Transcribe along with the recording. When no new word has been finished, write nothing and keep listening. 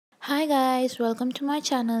Hi guys, welcome to my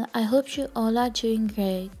channel. I hope you all are doing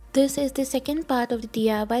great. This is the second part of the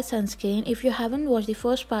DIY sunscreen. If you haven't watched the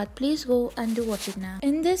first part, please go and do watch it now.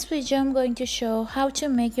 In this video, I'm going to show how to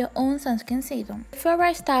make your own sunscreen serum. Before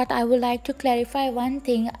I start, I would like to clarify one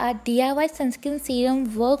thing. Our DIY sunscreen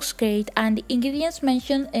serum works great and the ingredients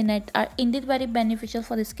mentioned in it are indeed very beneficial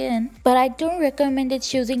for the skin. But I don't recommend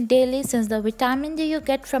it using daily since the vitamin D you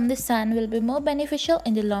get from the sun will be more beneficial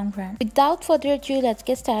in the long run. Without further ado, let's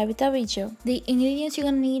get started with our video. The ingredients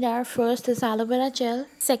you're gonna need are: first is aloe vera gel.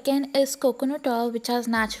 Second is coconut oil, which has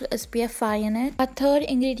natural SPF 5 in it. Our third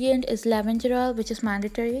ingredient is lavender oil, which is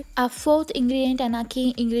mandatory. Our fourth ingredient and our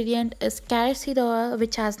key ingredient is carrot seed oil,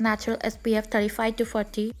 which has natural SPF 35 to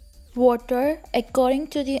 40. Water according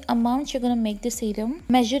to the amount you're gonna make the serum.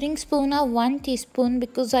 Measuring spoon of 1 teaspoon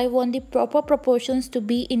because I want the proper proportions to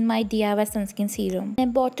be in my DIY sunscreen serum. A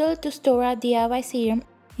bottle to store our DIY serum.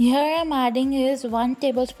 Here I'm adding is 1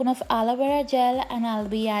 tablespoon of aloe vera gel, and I'll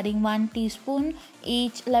be adding 1 teaspoon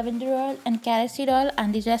each lavender oil and carrot seed oil,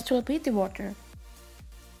 and the rest will be the water.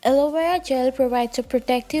 Aloe vera gel provides a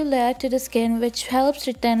protective layer to the skin which helps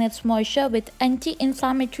retain its moisture with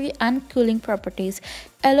anti-inflammatory and cooling properties.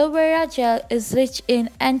 Aloe vera gel is rich in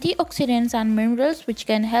antioxidants and minerals which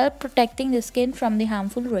can help protecting the skin from the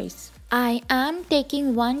harmful rays. I am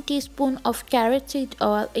taking 1 teaspoon of carrot seed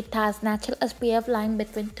oil. It has natural SPF line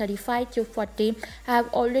between 35 to 40. I have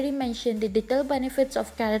already mentioned the detailed benefits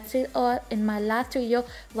of carrot seed oil in my last video,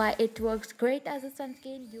 why it works great as a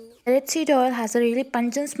sunscreen. Carrot seed oil has a really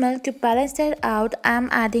pungent smell. To balance that out, I am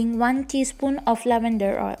adding 1 teaspoon of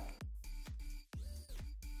lavender oil.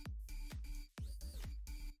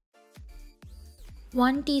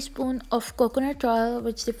 One teaspoon of coconut oil,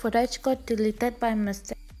 which the footage got deleted by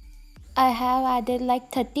mistake. I have added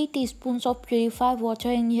like 30 teaspoons of purified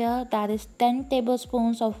water in here, that is 10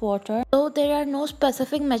 tablespoons of water. Though there are no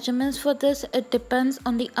specific measurements for this, it depends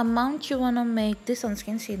on the amount you want to make the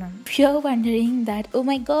sunscreen serum. If you're wondering that, oh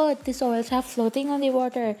my god, these oils are floating on the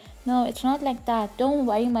water. No, it's not like that. Don't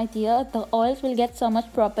worry my dear, the oils will get so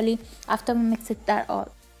much properly after we mix it that all.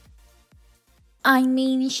 I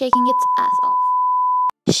mean shaking its ass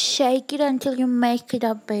off. Shake it until you make it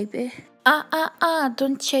up, baby.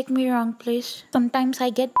 Don't shake me wrong, please. Sometimes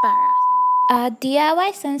I get embarrassed.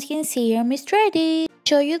 DIY sunscreen serum is ready.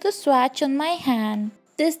 Show you the swatch on my hand.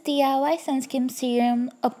 This DIY sunscreen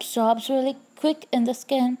serum absorbs really quick in the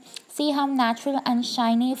skin. See how natural and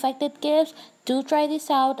shiny effect it gives? Do try this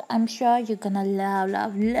out. I'm sure you're gonna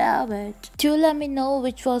love it. Do let me know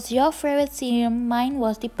which was your favorite serum. Mine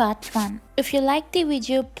was the part 1. If you liked the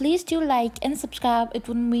video, please do like and subscribe. It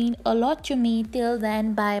would mean a lot to me. Till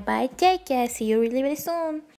then, bye bye. Take care. See you really soon.